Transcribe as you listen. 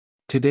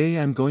Today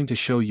I'm going to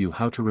show you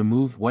how to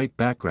remove white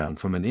background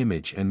from an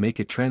image and make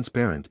it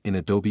transparent in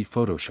Adobe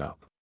Photoshop.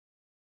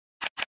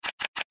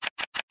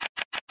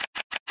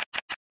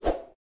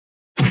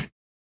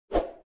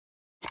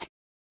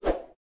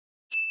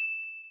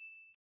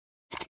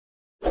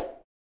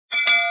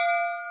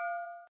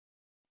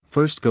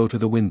 First go to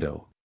the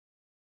window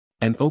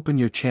and open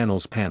your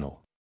Channels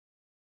panel.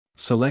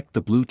 Select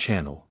the blue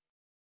channel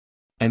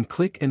and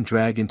click and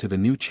drag into the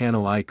new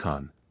channel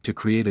icon to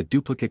create a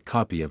duplicate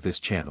copy of this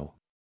channel.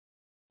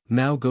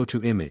 Now go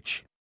to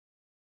Image,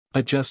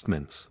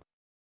 Adjustments,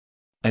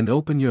 and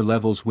open your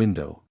Levels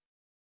window.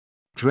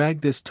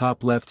 Drag this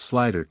top left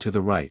slider to the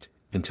right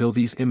until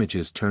these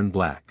images turn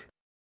black.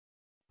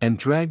 And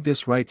drag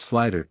this right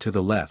slider to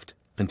the left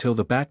until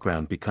the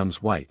background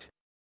becomes white.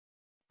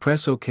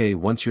 Press OK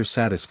once you're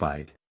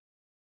satisfied.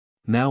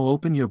 Now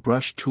open your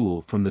brush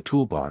tool from the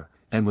toolbar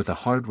and with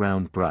a hard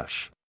round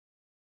brush.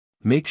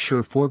 Make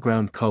sure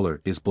foreground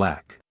color is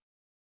black.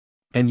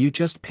 And you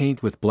just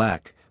paint with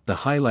black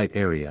the highlight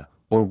area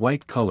or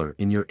white color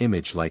in your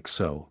image like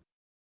so.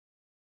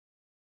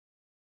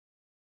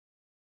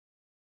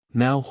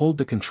 Now hold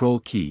the Control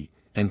key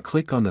and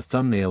click on the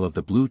thumbnail of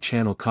the blue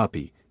channel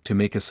copy to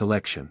make a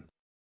selection.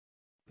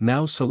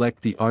 Now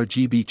select the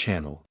RGB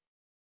channel.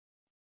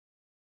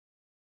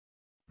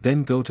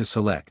 Then go to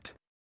Select.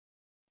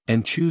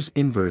 And choose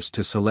Inverse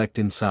to select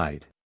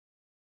inside.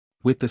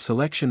 With the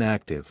selection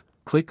active,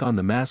 click on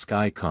the mask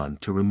icon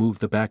to remove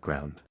the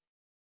background.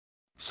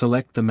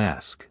 Select the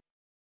mask.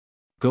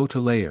 Go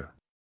to Layer.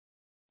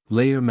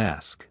 Layer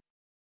Mask.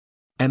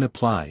 And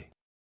Apply.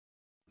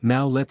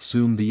 Now let's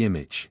zoom the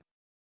image.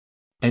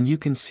 And you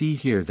can see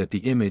here that the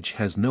image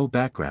has no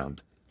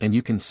background, and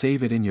you can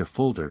save it in your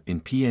folder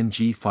in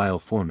PNG file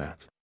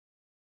format.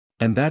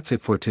 And that's it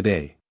for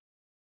today.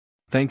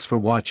 Thanks for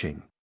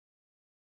watching.